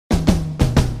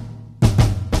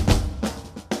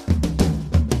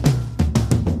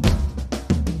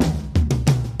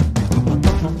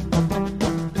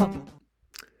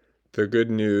The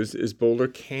good news is Boulder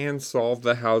can solve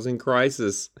the housing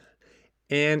crisis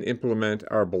and implement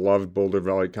our beloved Boulder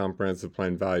Valley Comprehensive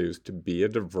Plan values to be a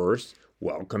diverse,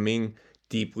 welcoming,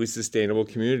 deeply sustainable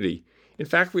community. In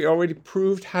fact, we already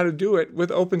proved how to do it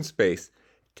with open space.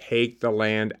 Take the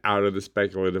land out of the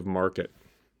speculative market.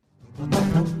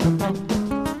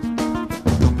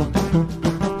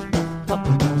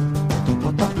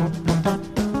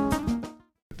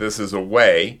 This is a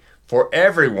way for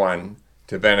everyone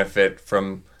to benefit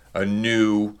from a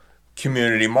new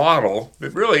community model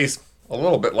that really is a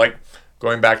little bit like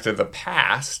going back to the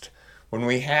past when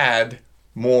we had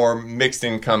more mixed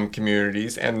income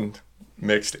communities and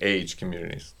mixed age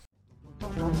communities.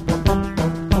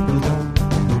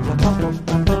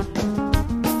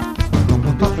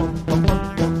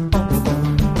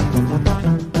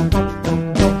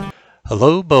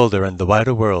 Hello, Boulder and the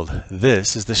wider world.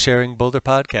 This is the Sharing Boulder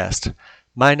podcast.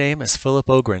 My name is Philip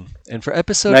Ogren, and for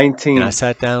episode 19, I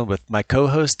sat down with my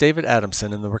co-host David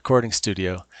Adamson in the recording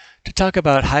studio to talk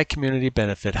about high community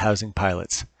benefit housing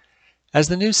pilots. As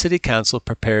the new City Council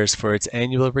prepares for its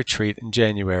annual retreat in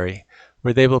January,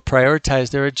 where they will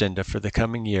prioritize their agenda for the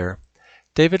coming year,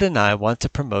 David and I want to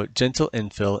promote gentle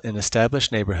infill in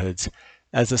established neighborhoods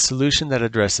as a solution that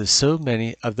addresses so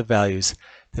many of the values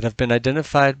that have been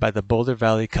identified by the Boulder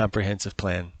Valley Comprehensive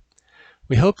Plan.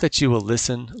 We hope that you will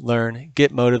listen, learn,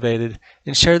 get motivated,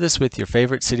 and share this with your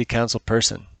favorite City Council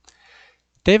person.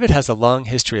 David has a long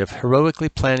history of heroically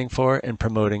planning for and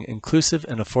promoting inclusive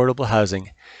and affordable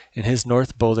housing in his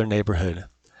North Boulder neighborhood.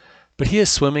 But he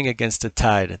is swimming against a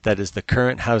tide that is the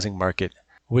current housing market,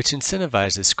 which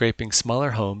incentivizes scraping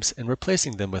smaller homes and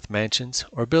replacing them with mansions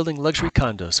or building luxury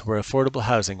condos where affordable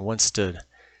housing once stood,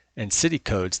 and city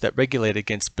codes that regulate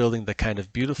against building the kind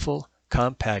of beautiful,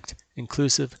 compact,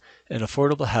 inclusive, and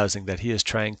affordable housing that he is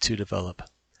trying to develop.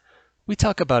 We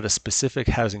talk about a specific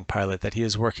housing pilot that he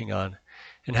is working on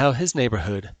and how his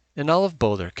neighborhood and all of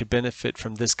Boulder could benefit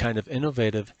from this kind of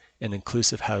innovative and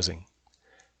inclusive housing.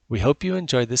 We hope you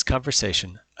enjoyed this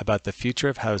conversation about the future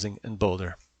of housing in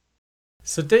Boulder.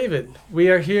 So David, we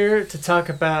are here to talk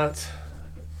about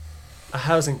a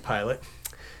housing pilot.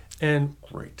 And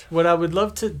Great. What I would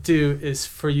love to do is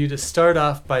for you to start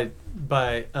off by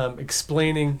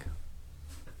explaining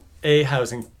a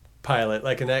housing pilot,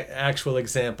 like an actual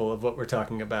example of what we're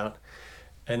talking about,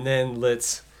 and then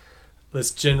let's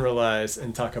generalize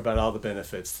and talk about all the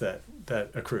benefits that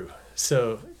accrue.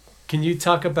 So, can you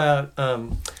talk about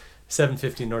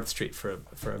 750 North Street for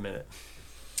a minute?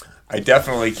 I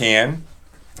definitely can.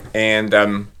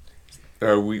 And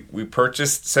we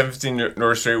purchased 750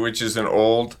 North Street, which is an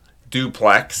old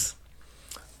duplex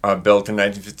built in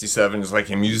 1957. It's like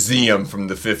a museum from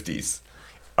the 50s.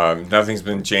 Nothing's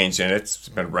been changed in it. It's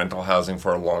been rental housing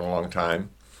for a long, long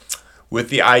time, with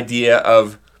the idea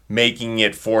of making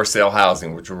it for sale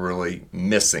housing, which we're really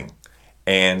missing.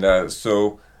 And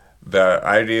so the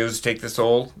idea is to take this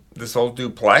old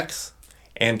duplex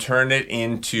and turn it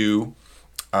into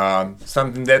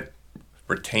something that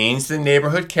retains the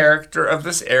neighborhood character of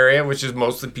this area, which is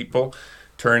mostly people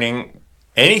turning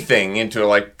anything into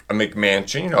like a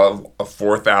McMansion, a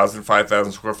 4,000,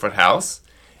 5,000 square foot house.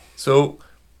 So,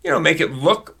 make it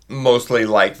look mostly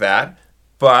like that,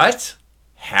 but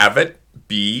have it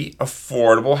be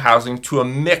affordable housing to a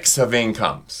mix of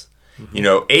incomes.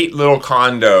 Mm-hmm. 8 little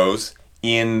condos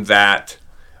in that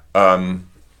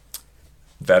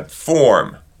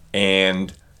form.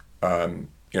 And,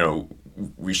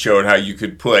 we showed how you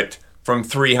could put from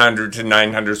 300 to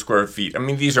 900 square feet. I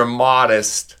mean, these are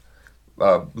modest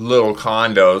little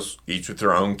condos, each with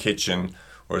their own kitchen,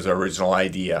 was our original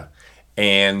idea.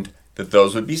 And that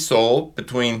those would be sold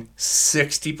between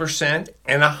 60%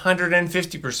 and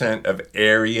 150% of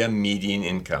area median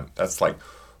income. That's like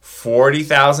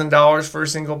 $40,000 for a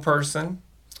single person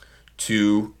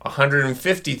to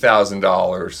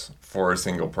 $150,000 for a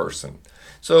single person.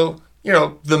 So,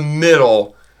 the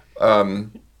middle,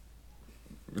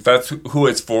 that's who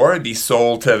it's for. It'd be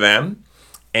sold to them.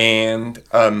 And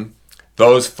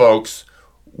those folks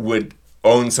would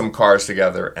own some cars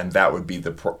together, and that would be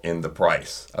in the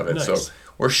price of it. Nice. So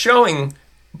we're showing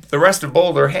the rest of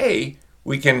Boulder, hey,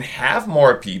 we can have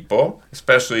more people,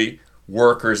 especially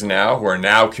workers now, who are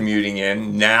now commuting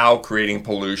in, now creating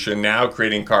pollution, now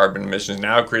creating carbon emissions,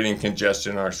 now creating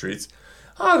congestion on our streets.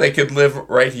 They could live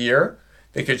right here.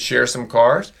 They could share some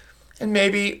cars, and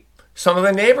maybe some of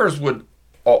the neighbors would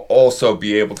also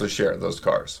be able to share those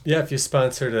cars. Yeah, if you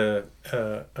sponsored a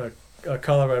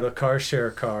Colorado car share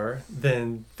car,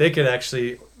 then they could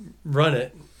actually run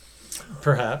it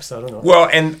Perhaps, I don't know. Well,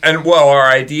 and our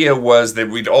idea was that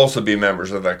we'd also be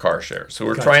members of that car share. So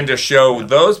we're trying to show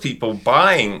those people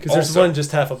buying. Because there's one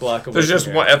just half a block away. There's just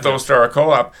one at the Ostara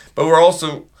Co-op, but we're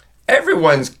also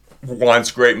everyone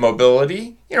wants great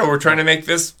mobility. We're trying to make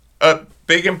this a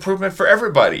big improvement for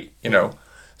everybody.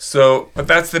 So, but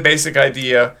that's the basic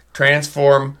idea.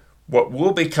 Transform what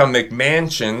will become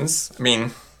McMansions. I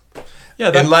mean,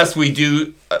 unless we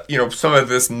do, some of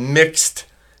this mixed.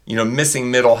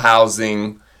 Missing middle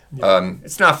housing.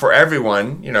 It's not for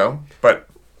everyone, but...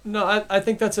 No, I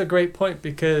think that's a great point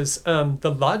because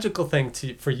the logical thing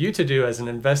for you to do as an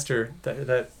investor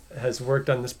that has worked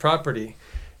on this property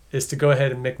is to go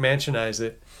ahead and McMansionize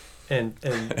it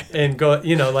and go,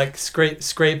 like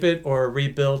scrape it or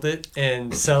rebuild it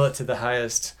and sell it to the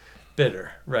highest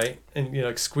bidder, right?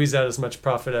 And, squeeze out as much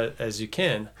profit as you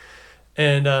can.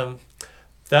 And...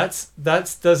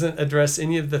 That doesn't address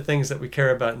any of the things that we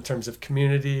care about in terms of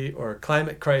community or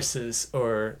climate crisis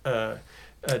or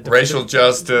racial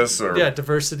justice or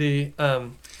diversity.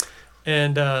 So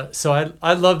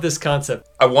I love this concept.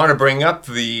 I want to bring up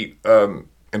the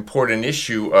important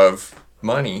issue of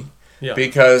money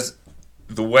because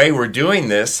the way we're doing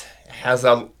this has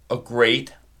a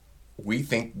great, we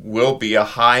think will be a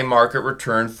high market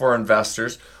return for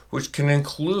investors, which can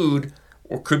include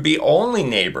or could be only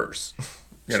neighbors.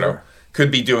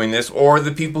 Could be doing this, or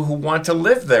the people who want to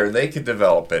live there, they could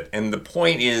develop it. And the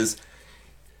point is,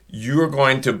 you're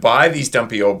going to buy these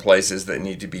dumpy old places that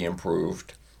need to be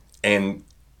improved, and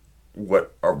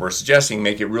what we're suggesting,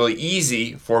 make it really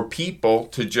easy for people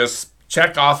to just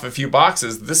check off a few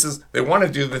boxes. They want to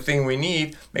do the thing we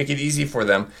need, make it easy for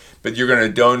them, but you're going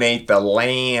to donate the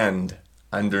land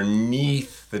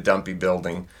underneath the dumpy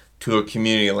building to a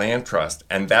community land trust,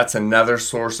 and that's another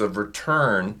source of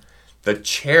return. The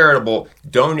charitable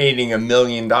donating $1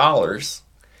 million,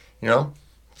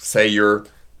 say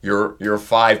you're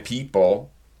 5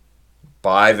 people,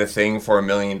 buy the thing for $1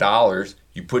 million,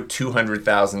 you put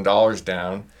 $200,000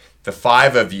 down, the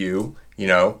 5 of you,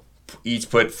 each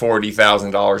put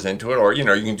 $40,000 into it, or you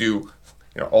can do,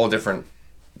 all different,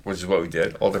 which is what we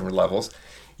did, all different levels.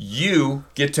 You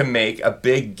get to make a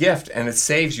big gift, and it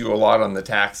saves you a lot on the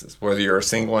taxes, whether you're a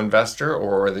single investor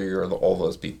or whether you're all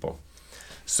those people.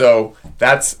 So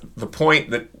that's the point,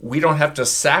 that we don't have to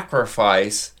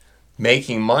sacrifice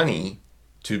making money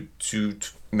to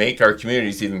make our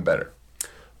communities even better.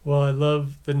 Well, I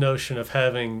love the notion of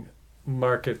having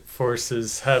market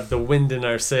forces have the wind in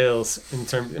our sails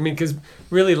because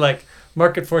really, like,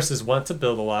 market forces want to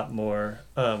build a lot more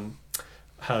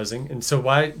housing. And so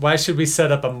why should we set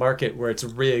up a market where it's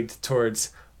rigged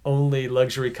towards only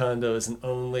luxury condos and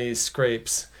only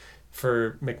scrapes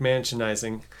for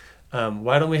McMansionizing?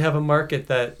 Why don't we have a market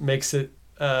that makes it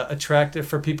attractive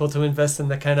for people to invest in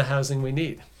the kind of housing we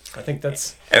need? I think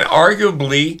that's... And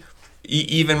arguably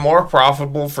even more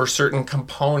profitable for certain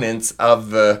components of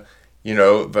the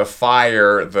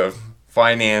fire, the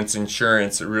finance,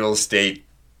 insurance, real estate,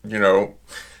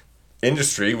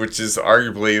 industry, which is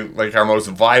arguably like our most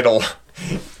vital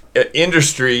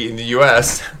industry in the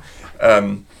U.S.,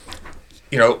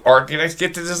 architects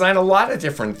get to design a lot of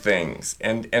different things,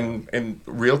 and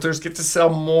realtors get to sell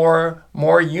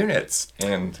more units.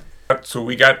 And so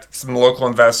we got some local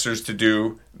investors to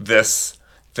do this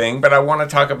thing, but I want to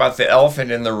talk about the elephant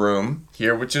in the room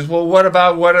here, which is, well, what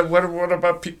about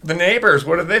the neighbors?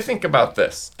 What do they think about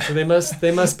this? So they must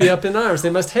be up in arms. They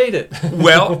must hate it.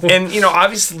 Well, and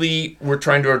obviously we're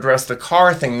trying to address the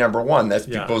car thing. Number one, that's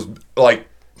people's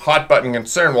hot button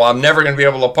concern. Well, I'm never going to be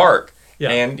able to park.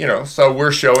 Yeah. And, so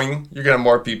we're showing you're going to have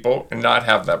more people and not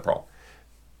have that problem.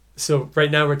 So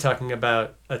right now we're talking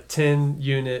about a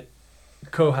 10-unit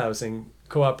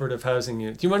cooperative housing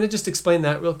unit. Do you want to just explain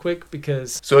that real quick?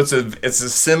 Because... So it's a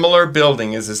similar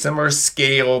building, it's a similar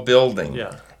scale building.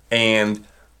 Yeah. And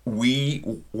we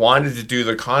wanted to do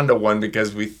the condo one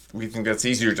because we think that's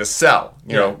easier to sell,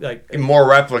 more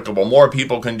replicable, more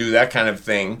people can do that kind of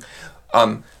thing.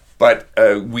 But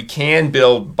we can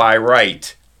build by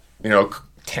right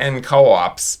 10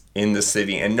 co-ops in the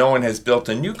city, and no one has built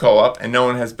a new co-op, and no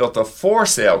one has built a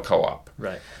for-sale co-op.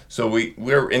 Right. So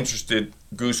we're interested.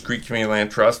 Goose Creek Community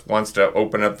Land Trust wants to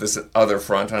open up this other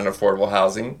front on affordable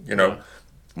housing.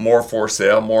 More for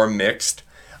sale, more mixed.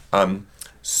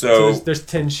 So there's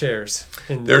 10 shares.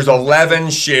 There's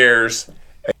 11 shares.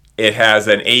 It has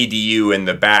an ADU in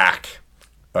the back.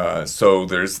 So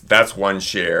that's one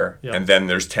share, and then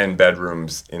there's 10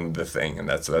 bedrooms in the thing, and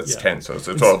that's 10. So it's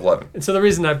a total of 11. And so the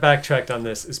reason I backtracked on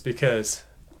this is because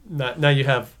now you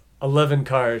have 11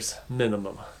 cars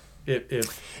minimum.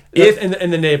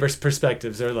 and the neighbors'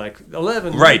 perspectives, they're like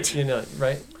 11, right?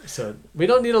 Right. So we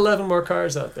don't need 11 more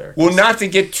cars out there. Well, not to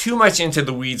get too much into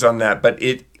the weeds on that, but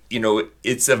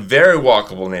it's a very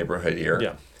walkable neighborhood here.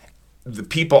 Yeah. The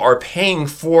people are paying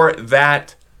for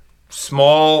that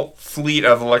small fleet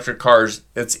of electric cars.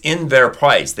 That's in their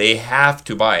price. They have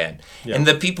to buy it. Yeah. And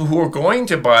the people who are going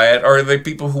to buy it are the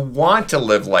people who want to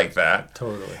live like that.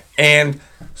 Totally. And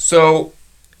so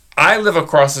I live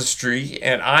across the street,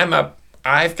 and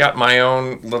I've got my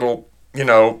own little,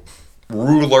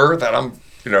 ruler that I'm,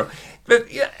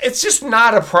 but yeah, it's just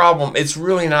not a problem. It's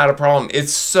really not a problem.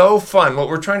 It's so fun. What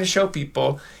we're trying to show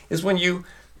people is we're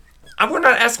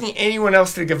not asking anyone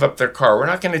else to give up their car. We're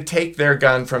not going to take their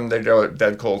gun from their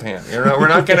dead cold hand. We're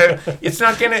not going to, it's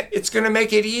going to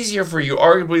make it easier for you,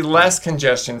 arguably less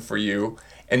congestion for you.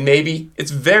 And maybe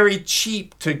it's very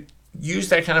cheap to use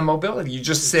that kind of mobility. You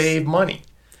just save money.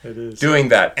 It is. Doing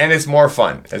that. And it's more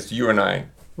fun, as you and I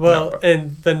know.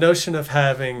 And the notion of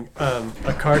having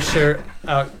a car share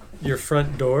out your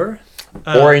front door.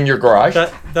 Or in your garage.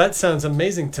 That sounds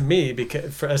amazing to me,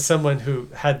 because as someone who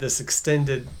had this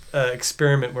extended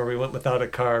experiment where we went without a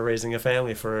car raising a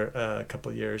family for a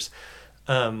couple of years.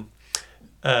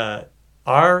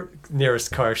 Our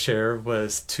nearest car share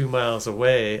was 2 miles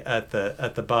away at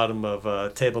the bottom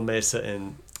of Table Mesa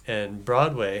and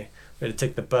Broadway. We had to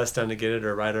take the bus down to get it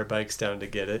or ride our bikes down to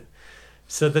get it.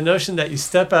 So the notion that you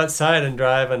step outside and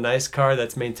drive a nice car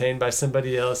that's maintained by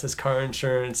somebody else, has car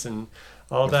insurance and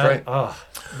all that. Right. Oh,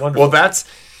 wonderful. Well, that's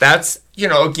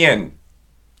again,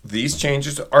 these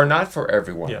changes are not for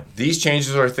everyone. Yeah. These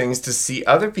changes are things to see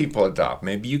other people adopt.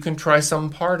 Maybe you can try some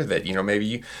part of it.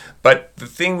 But the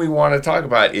thing we want to talk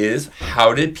about is,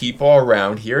 how did people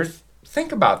around here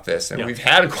think about this? And we've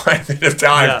had quite a bit of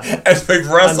time as we've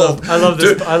wrestled. I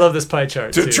love this pie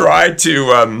chart to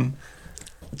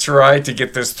try to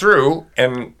get this through.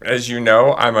 And as you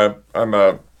know, I'm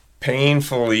a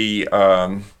painfully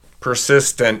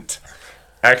persistent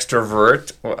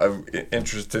extrovert,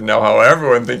 interested to know how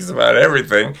everyone thinks about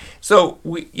everything. So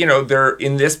they're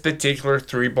in this particular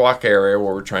 3-block area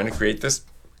where we're trying to create this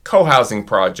co-housing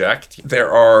project.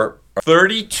 There are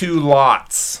 32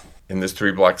 lots in this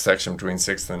 3-block section between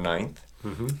 6th and 9th.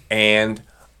 Mm-hmm. And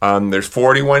there's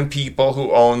 41 people who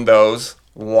own those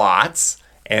lots,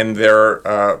 and there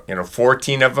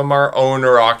 14 of them are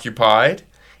owner occupied,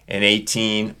 and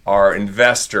 18 are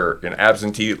investor and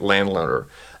absentee landlord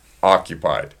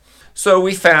occupied. So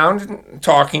we found,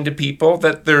 talking to people,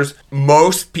 that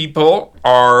most people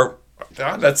are,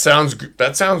 that sounds good.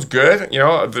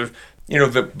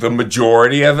 The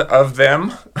majority of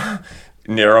them,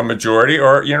 narrow majority,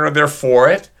 or they're for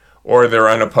it, or they're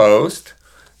unopposed.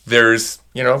 There's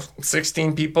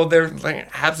 16 people, they're like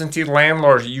absentee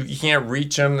landlords. You can't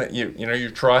reach them. You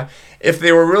try. If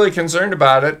they were really concerned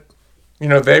about it,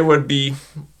 they would be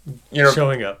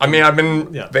showing up. I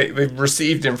mean, they've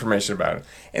received information about it.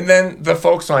 And then the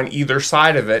folks on either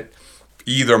side of it,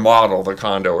 either model, the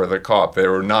condo or the co-op, they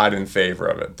were not in favor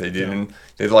of it.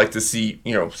 They'd like to see,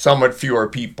 somewhat fewer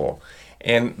people.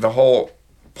 And the whole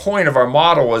point of our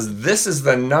model was, this is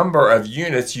the number of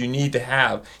units you need to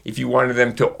have if you wanted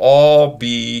them to all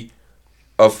be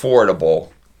affordable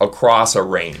across a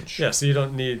range. Yeah, so you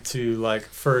don't need to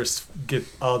first get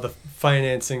all the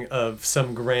financing of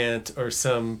some grant or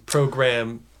some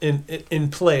program in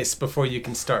place before you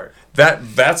can start.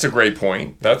 That's a great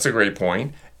point.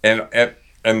 And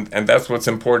that's what's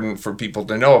important for people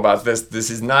to know about this.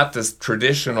 This is not this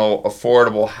traditional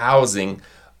affordable housing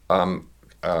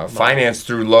financed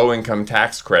through low-income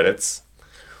tax credits,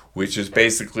 which is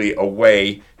basically a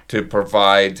way to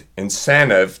provide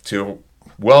incentive to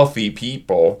wealthy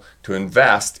people to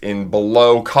invest in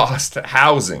below-cost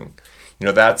housing.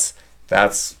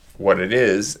 That's what it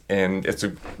is, and it's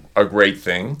a great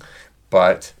thing.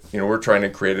 But we're trying to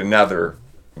create another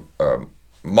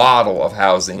model of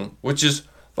housing, which is,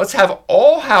 let's have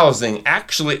all housing,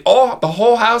 the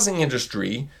whole housing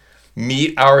industry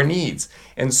meet our needs.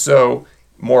 And so,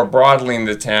 more broadly in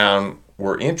the town,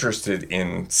 we're interested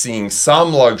in seeing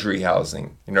some luxury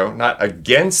housing, not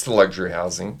against luxury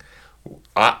housing.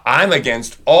 I'm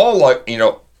against all,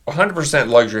 100%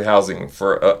 luxury housing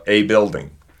for a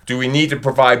building. Do we need to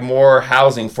provide more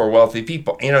housing for wealthy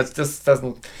people? It just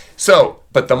doesn't. So,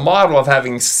 but the model of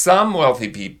having some wealthy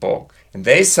people, and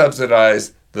they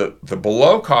subsidize the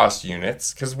below cost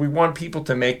units, because we want people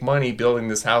to make money building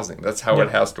this housing. That's how it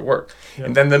has to work. Yep.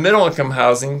 And then the middle income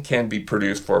housing can be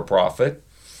produced for a profit.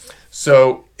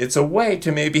 So it's a way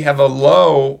to maybe have a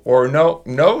low or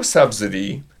no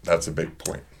subsidy. That's a big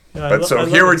point. But so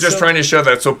here we're just trying to show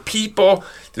that. So people,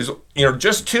 there's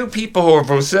just two people who are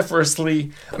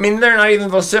vociferously. I mean, they're not even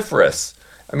vociferous.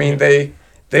 I mean, they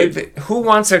who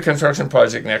wants a construction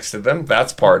project next to them?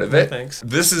 That's part of it. Thanks.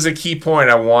 This is a key point.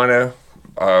 I want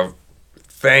to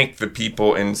thank the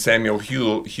people in Samuel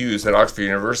Hughes at Oxford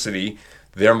University.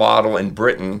 Their model in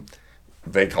Britain,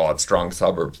 they call it strong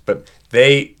suburbs, but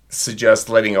they suggest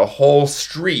letting a whole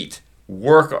street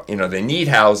work. They need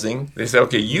housing. They say,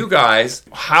 okay, you guys,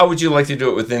 how would you like to do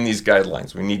it within these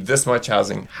guidelines? We need this much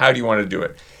housing. How do you want to do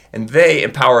it? And they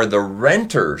empower the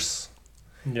renters.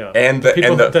 Yeah. And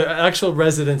the actual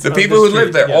residents. The people who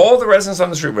live there, all the residents on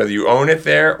the street, whether you own it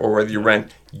there or whether you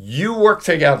rent, you work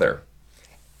together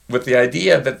with the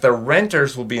idea that the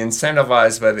renters will be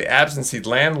incentivized by the absentee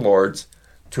landlords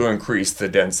to increase the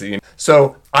density.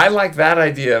 So I like that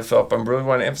idea, Philip. I really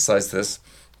want to emphasize this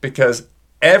because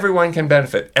everyone can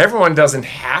benefit. Everyone doesn't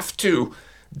have to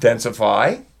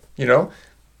densify.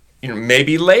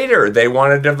 Maybe later they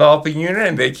want to develop a unit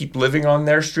and they keep living on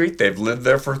their street. They've lived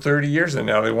there for 30 years and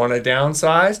now they want to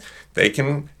downsize. They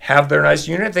can have their nice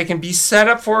unit. They can be set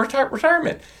up for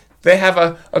retirement. They have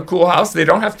a cool house. They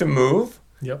don't have to move.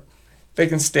 Yep. They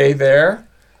can stay there.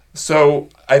 So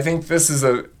I think this is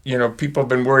people have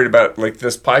been worried about, like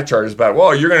this pie chart is about,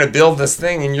 well, you're going to build this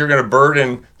thing and you're going to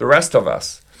burden the rest of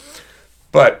us.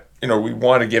 But, we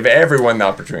want to give everyone the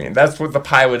opportunity. And that's what the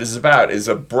pilot is about, is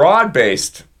a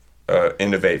broad-based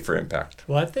innovate for impact.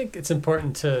 Well, I think it's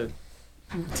important to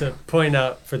point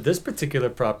out for this particular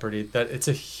property that it's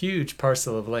a huge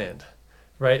parcel of land,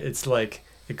 right? It's like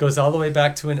it goes all the way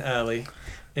back to an alley.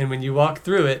 And when you walk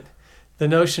through it, the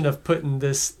notion of putting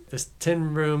this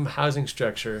 10-room housing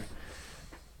structure,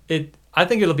 I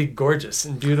think it'll be gorgeous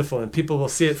and beautiful, and people will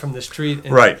see it from the street.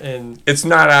 Right. And it's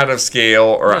not out of scale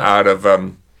or out of,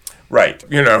 right.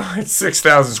 It's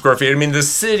 6,000 square feet. I mean, the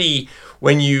city,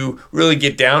 when you really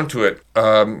get down to it,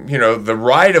 the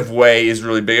right-of-way is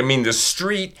really big. I mean, the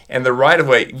street and the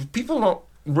right-of-way, people don't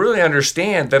really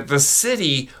understand that the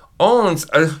city owns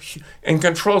and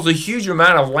controls a huge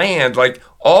amount of land, like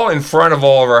all in front of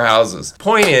all of our houses.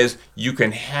 Point is, you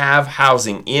can have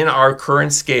housing in our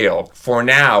current scale for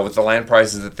now with the land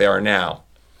prices that they are now.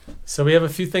 So we have a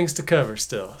few things to cover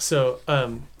still. So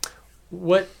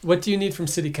what do you need from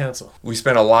City Council? We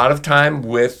spent a lot of time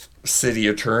with city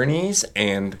attorneys,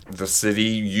 and the city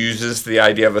uses the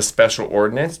idea of a special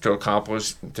ordinance to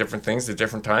accomplish different things at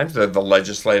different times. They're the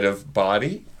legislative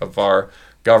body of our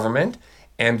government.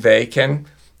 And they can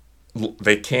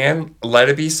let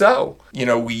it be so.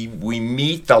 We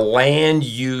meet the land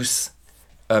use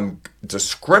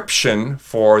description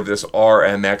for this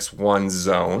RMX1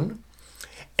 zone.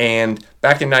 And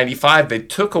back in 95, they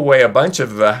took away a bunch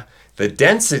of the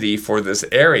density for this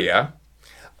area.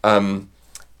 And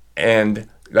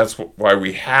that's why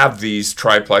we have these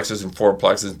triplexes and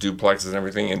fourplexes, duplexes and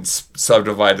everything in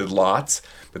subdivided lots.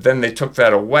 But then they took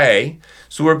that away.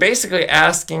 So we're basically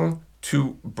asking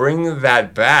to bring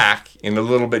that back in a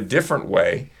little bit different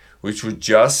way, which would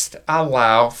just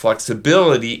allow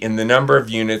flexibility in the number of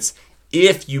units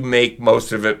if you make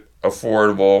most of it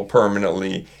affordable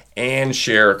permanently and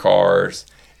share cars.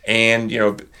 And,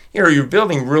 you're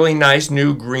building really nice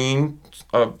new green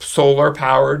solar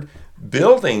powered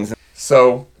buildings.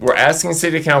 So we're asking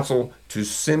City Council to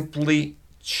simply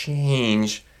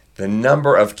change the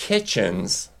number of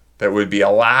kitchens that would be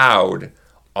allowed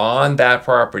on that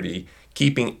property,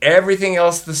 keeping everything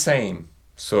else the same.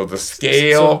 So the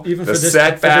scale, even the for this,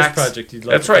 setbacks. For this project, you'd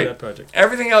like that's to right. that project.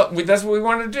 Everything else, that's what we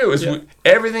want to do.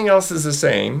 Everything else is the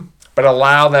same, but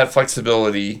allow that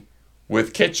flexibility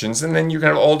with kitchens, and then you can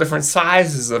have all different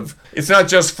sizes of. It's not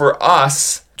just for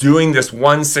us doing this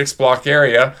 1 6-block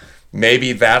area.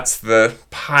 Maybe that's the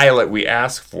pilot we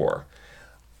ask for.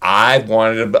 I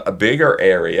wanted a bigger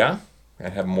area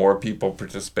and have more people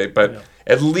participate, but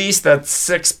at least that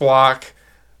 6-block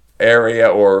area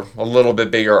or a little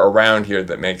bit bigger around here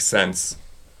that makes sense.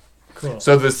 Cool.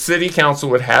 So the City Council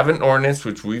would have an ordinance,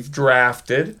 which we've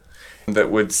drafted, that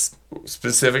would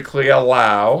specifically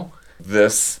allow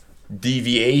this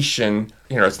deviation.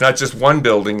 It's not just one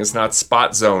building. It's not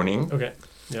spot zoning. Okay.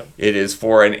 Yep. It is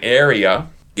for an area.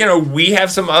 We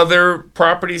have some other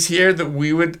properties here that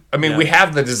we would, we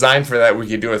have the design for that. We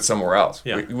could do it somewhere else.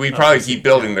 Yeah. We'd probably keep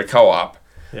building the co-op.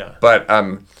 Yeah. But,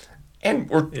 and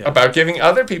we're about giving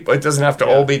other people, it doesn't have to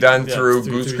all be done through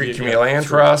Goose Creek Community Land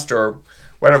Trust or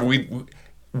whatever.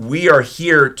 We are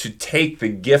here to take the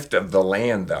gift of the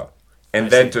land, though, and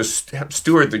then to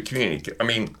steward the community.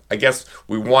 I guess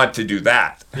we want to do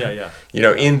that. Yeah.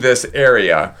 In this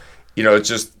area. It's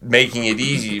just making it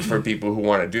easy for people who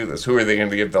want to do this. Who are they going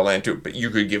to give the land to? But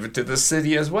you could give it to the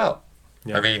city as well.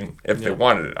 Yeah. I mean, if they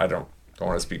wanted it, I don't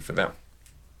want to speak for them.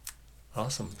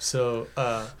 Awesome. So,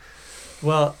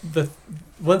 well, the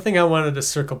one thing I wanted to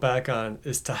circle back on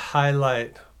is to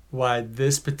highlight why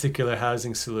this particular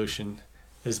housing solution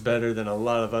is better than a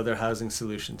lot of other housing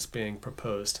solutions being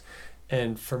proposed.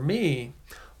 And for me,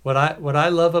 what I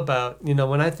love about,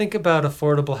 when I think about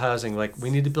affordable housing, like we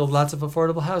need to build lots of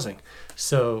affordable housing.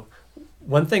 So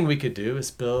one thing we could do is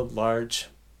build large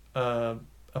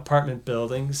apartment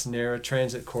buildings near a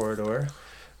transit corridor,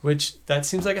 which that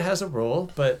seems like it has a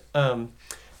role. But when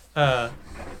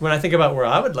I think about where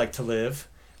I would like to live,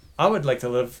 I would like to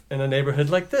live in a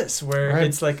neighborhood like this, where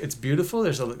it's beautiful.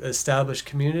 There's an established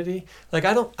community. Like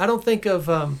I don't think of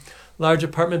large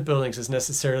apartment buildings as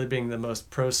necessarily being the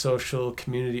most pro-social,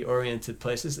 community-oriented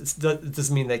places. It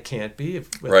doesn't mean they can't be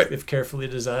if carefully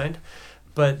designed,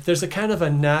 but there's a kind of a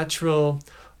natural,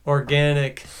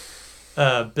 organic,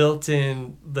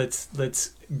 built-in.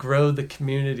 Let's grow the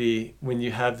community when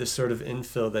you have this sort of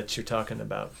infill that you're talking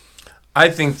about. I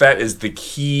think that is the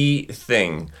key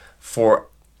thing for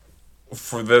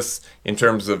this in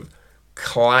terms of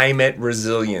climate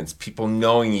resilience, people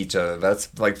knowing each other.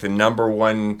 That's like the number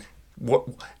one.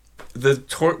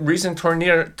 Recent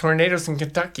tornadoes in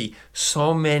Kentucky,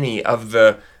 so many of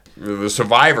the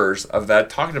survivors of that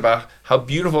talked about how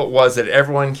beautiful it was that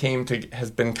everyone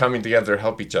has been coming together to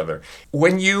help each other.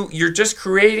 When you're just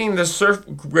creating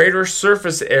the greater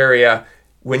surface area,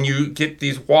 when you get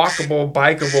these walkable,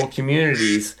 bikeable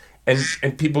communities,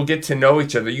 and people get to know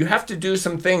each other, you have to do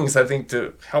some things, I think,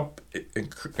 to help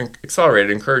accelerate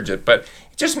it, encourage it. But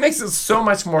it just makes it so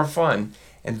much more fun.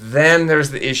 And then there's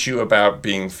the issue about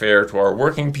being fair to our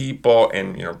working people,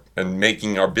 and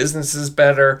making our businesses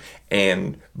better,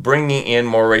 and bringing in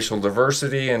more racial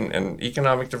diversity and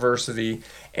economic diversity,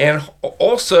 and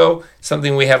also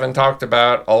something we haven't talked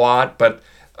about a lot, but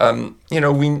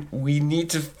we need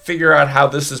to figure out how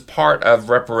this is part of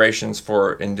reparations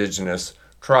for indigenous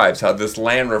tribes, how this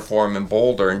land reform in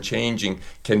Boulder and changing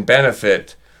can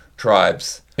benefit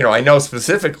tribes. I know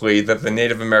specifically that the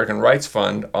Native American Rights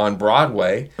Fund on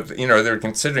Broadway, they're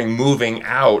considering moving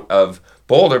out of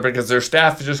Boulder because their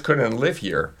staff just couldn't live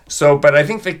here. But I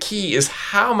think the key is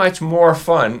how much more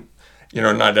fun,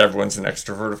 not everyone's an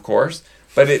extrovert, of course,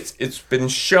 but it's been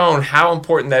shown how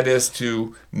important that is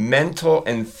to mental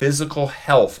and physical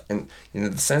health, and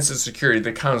the sense of security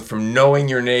that comes from knowing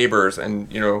your neighbors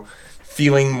and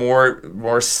feeling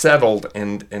more settled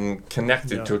and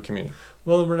connected to a community.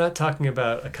 Well, we're not talking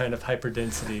about a kind of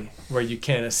hyperdensity where you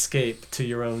can't escape to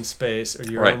your own space or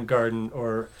your own garden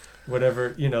or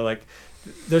whatever.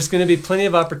 There's going to be plenty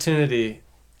of opportunity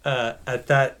at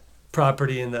that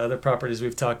property and the other properties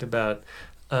we've talked about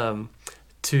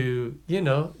to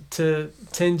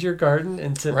tend your garden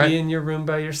and to be in your room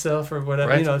by yourself or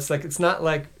whatever. It's not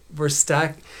like we're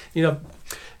stacked. One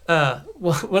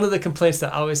of the complaints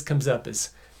that always comes up is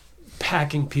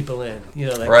packing people in,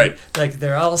 like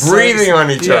they're all breathing on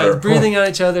each other, breathing on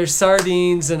each other,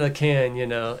 sardines in a can,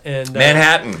 and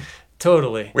Manhattan.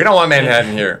 Totally. We don't want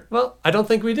Manhattan here. Well, I don't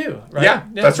think we do, right? Yeah,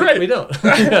 that's right. We don't.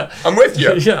 I'm with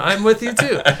you. Yeah, I'm with you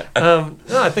too. No,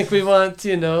 I think we want,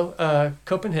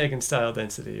 Copenhagen style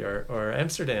density or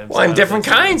Amsterdam. Well, and different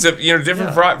kinds of,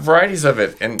 different varieties of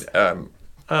it, and.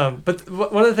 But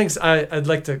one of the things I'd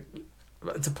like to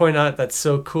point out that's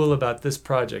so cool about this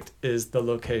project is the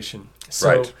location.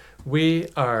 So we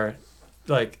are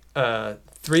like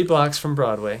 3 blocks from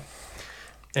Broadway,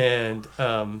 and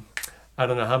I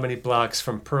don't know how many blocks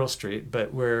from Pearl Street,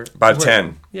 but we're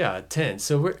 10. Yeah, 10.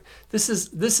 So this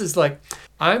is like,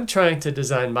 I'm trying to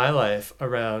design my life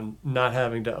around not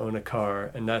having to own a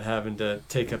car and not having to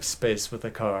take up space with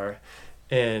a car,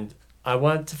 and I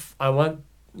want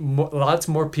lots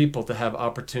more people to have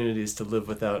opportunities to live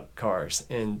without cars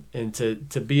and to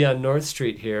be on North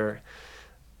Street here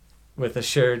with a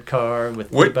shared car and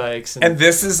with e-bikes. And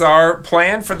this is our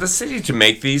plan for the city, to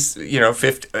make these,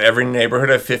 every neighborhood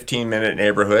a 15-minute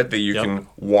neighborhood that you can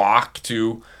walk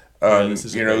to,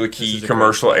 the key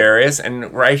commercial areas.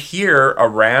 And right here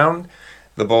around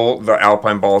the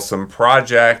Alpine Balsam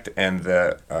project and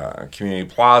the Community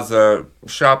Plaza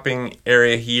shopping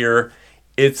area here,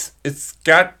 it's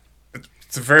a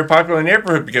very popular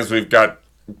neighborhood because we've got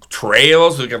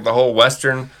trails. We've got the whole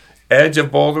western edge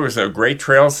of Boulder. It's a great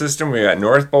trail system. We got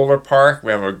North Boulder Park.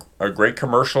 We have a great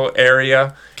commercial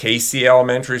area. Casey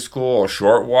Elementary School, a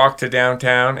short walk to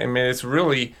downtown. I mean, it's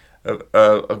really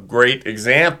a great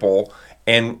example.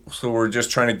 And so we're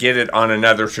just trying to get it on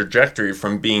another trajectory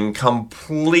from being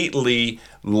completely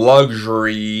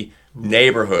luxury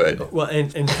neighborhood. Well,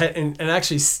 and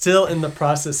actually still in the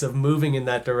process of moving in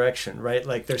that direction, right?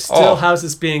 Like there's still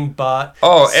houses being bought.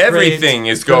 Everything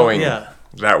is going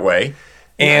that way.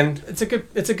 And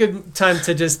it's a good time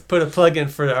to just put a plug in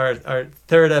for our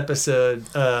third episode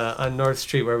on North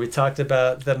Street, where we talked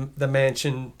about the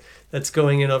mansion that's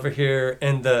going in over here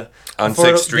and on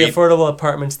 6th Street, the affordable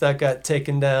apartments that got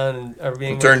taken down and are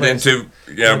being turned into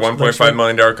 $1.5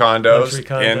 million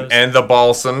condos, and the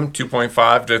Balsam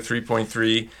 $2.5 to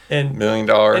 $3.3 million.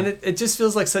 And it just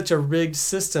feels like such a rigged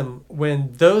system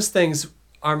when those things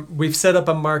we've set up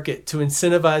a market to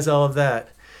incentivize all of that.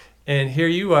 And here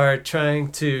you are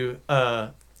trying to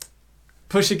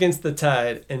push against the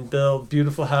tide and build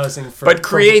beautiful housing but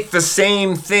create the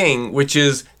same thing, which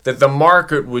is that the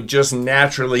market would just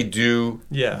naturally do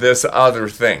this other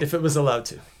thing. If it was allowed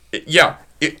to. Yeah.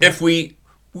 If we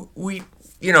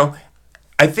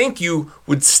I think you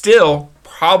would still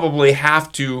probably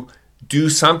have to do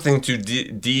something to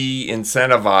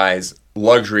de-incentivize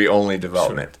luxury-only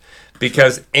development. Sure.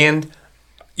 Because,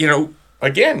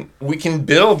 again, we can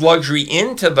build luxury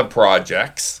into the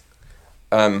projects,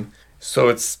 so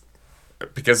it's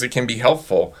because it can be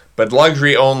helpful. But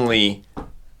luxury only,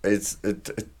 it's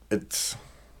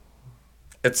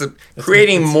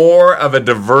creating more of a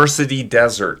diversity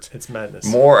desert. It's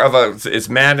madness. It's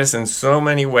madness in so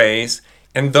many ways,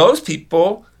 and those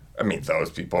people. I mean, those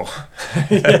people.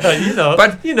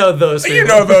 But those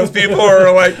people. Those people who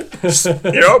are like,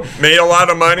 made a lot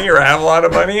of money or have a lot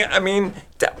of money. I mean,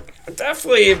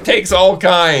 definitely it takes all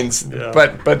kinds. Yeah.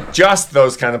 But just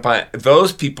those kind of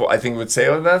those people, I think, would say,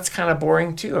 oh, that's kind of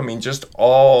boring too. I mean, just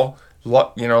all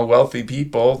wealthy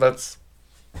people. That's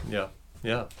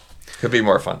could be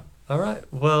more fun. All right.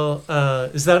 Well,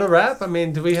 is that a wrap? I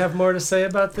mean, do we have more to say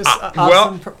about this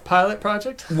awesome pilot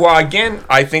project? Well, again,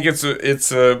 I think it's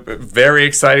a very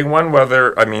exciting one.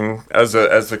 As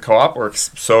a co-op, we're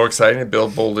so excited to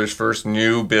build Boulder's first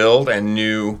new build and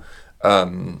new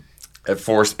for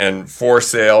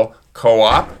sale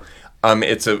co-op.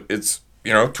 It's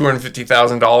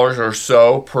 $250,000 or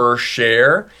so per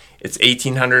share. It's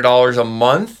 $1,800 a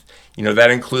month.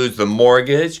 That includes the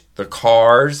mortgage, the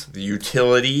cars, the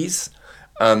utilities.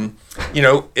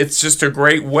 It's just a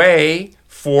great way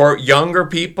for younger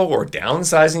people or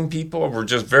downsizing people. We're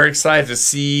just very excited to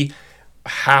see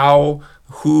who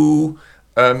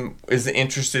is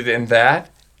interested in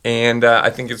that. And I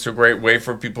think it's a great way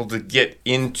for people to get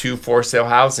into for sale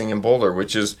housing in Boulder,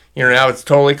 which is, now it's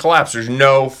totally collapsed. There's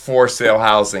no for sale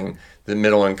housing that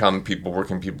middle income people,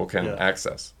 working people can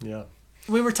access. Yeah.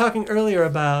 We were talking earlier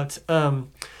about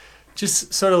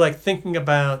just sort of like thinking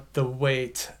about the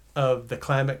weight of the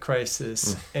climate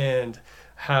crisis and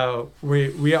how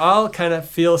we all kind of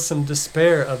feel some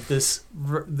despair of this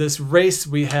race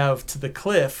we have to the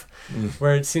cliff,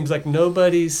 where it seems like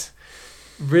nobody's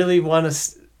really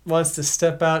wants to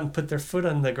step out and put their foot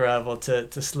on the gravel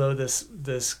to slow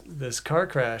this car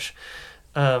crash.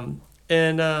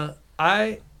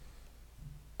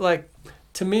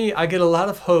 To me, I get a lot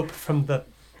of hope from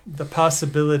the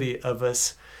possibility of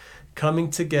us coming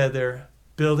together,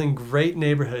 building great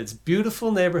neighborhoods,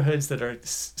 beautiful neighborhoods that are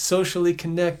socially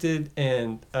connected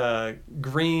and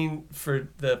green for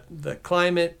the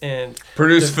climate and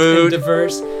produce food, and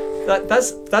diverse.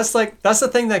 That's the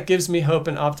thing that gives me hope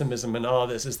and optimism in all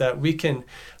this, is that we can,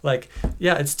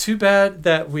 it's too bad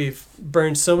that we've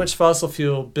burned so much fossil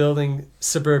fuel building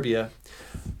suburbia,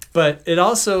 but it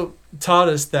also taught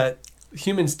us that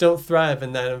humans don't thrive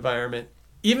in that environment,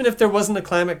 even if there wasn't a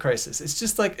climate crisis. It's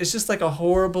just like a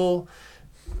horrible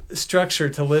structure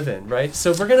to live in, right?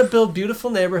 So we're gonna build beautiful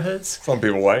neighborhoods. Some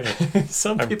people like it.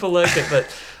 Some people like it, but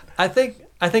I think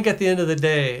at the end of the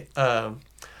day, a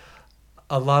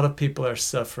lot of people are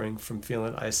suffering from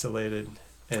feeling isolated.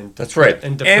 And that's right.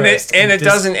 And depressed. And it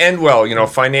doesn't end well.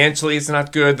 Financially it's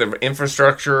not good. The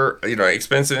infrastructure,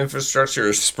 expensive infrastructure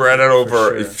is spread out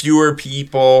over fewer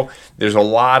people. There's a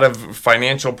lot of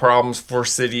financial problems for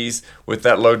cities with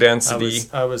that low density.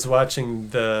 I was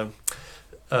watching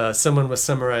someone was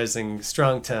summarizing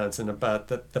Strong Towns and about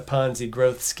the Ponzi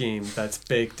growth scheme that's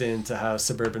baked into how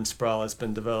suburban sprawl has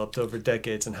been developed over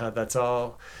decades, and how that's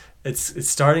all, it's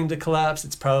starting to collapse.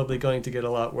 It's probably going to get a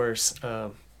lot worse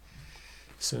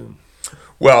soon.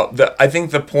 Well, I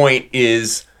think the point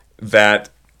is that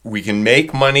we can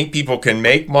make money. People can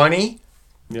make money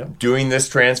doing this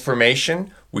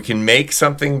transformation. We can make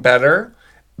something better.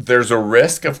 There's a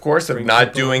risk, of course, of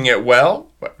not doing it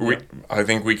well. But I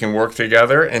think we can work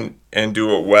together and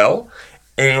do it well.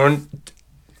 And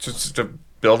just to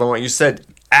build on what you said,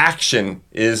 action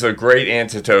is a great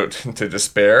antidote to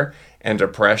despair. and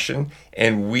depression.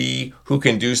 And we who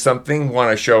can do something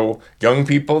want to show young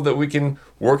people that we can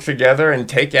work together and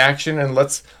take action, and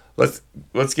let's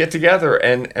get together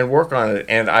and work on it.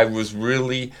 And I was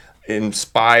really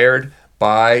inspired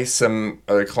by some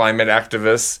climate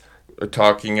activists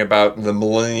talking about the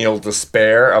millennial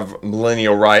despair of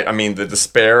the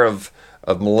despair of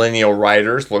millennial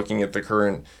writers looking at the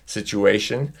current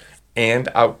situation, and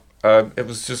it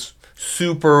was just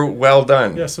super well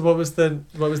done. Yeah. So what was the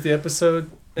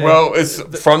episode? Well, it's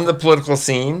from the political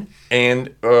scene,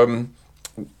 and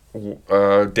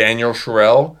Daniel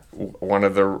Sherrill, one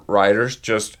of the writers,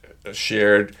 just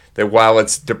shared that while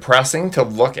it's depressing to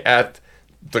look at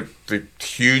the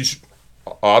huge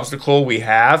obstacle we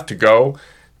have to go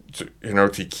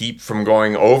to keep from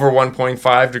going over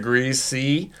 1.5 degrees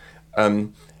C,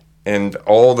 and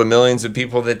all the millions of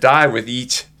people that die with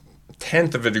each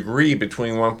tenth of a degree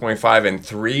between 1.5 and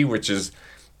 3, which is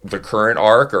the current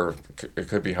arc, or it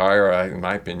could be higher in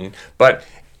my opinion. But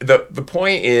the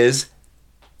point is,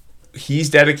 he's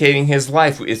dedicating his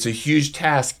life. It's a huge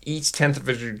task, each tenth of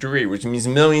a degree, which means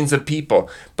millions of people.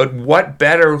 But what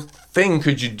better thing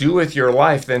could you do with your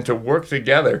life than to work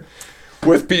together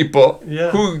with people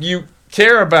who you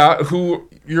care about, who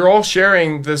you're all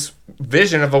sharing this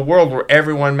vision of a world where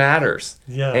everyone matters.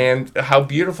 Yeah. And how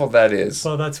beautiful that is.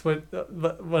 Well, that's one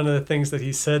of the things that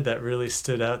he said that really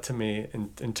stood out to me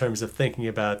in terms of thinking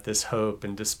about this hope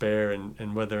and despair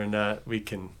and whether or not we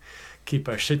can keep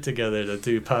our shit together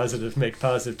to make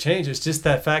positive changes. Just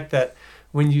that fact that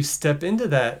when you step into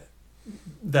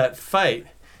that fight,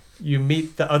 you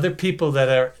meet the other people that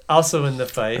are also in the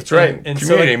fight. That's right. And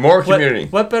community, more community.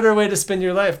 What better way to spend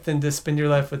your life than to spend your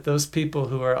life with those people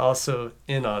who are also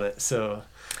in on it? So,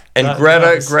 and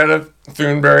Greta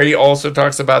Thunberg also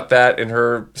talks about that in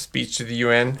her speech to the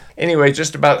UN. Anyway,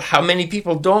 just about how many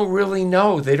people don't really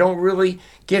know. They don't really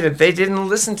get it. They didn't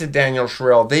listen to Daniel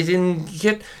Sherrill. They didn't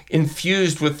get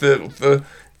infused with the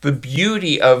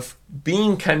beauty of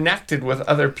being connected with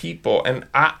other people. And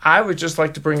I would just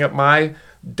like to bring up my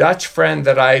Dutch friend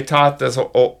that I taught, this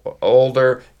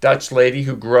older Dutch lady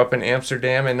who grew up in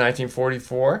Amsterdam in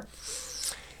 1944.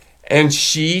 And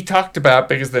she talked about,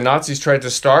 because the Nazis tried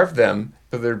to starve them,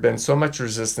 but there had been so much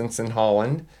resistance in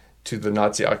Holland to the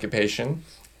Nazi occupation.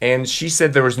 And she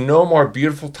said there was no more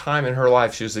beautiful time in her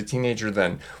life, she was a teenager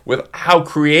then, with how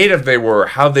creative they were,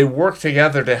 how they worked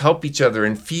together to help each other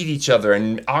and feed each other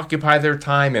and occupy their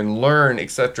time and learn,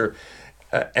 etc.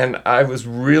 And I was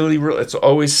really, it's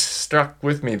always stuck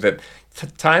with me that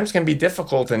times can be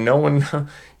difficult, and no one,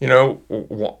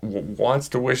 wants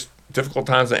to wish difficult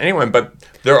times on anyone, but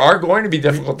there are going to be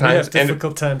difficult times. We have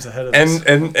difficult times ahead of us.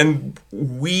 And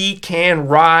we can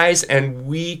rise, and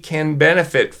we can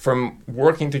benefit from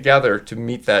working together to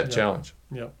meet that challenge.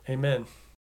 Yeah. Amen.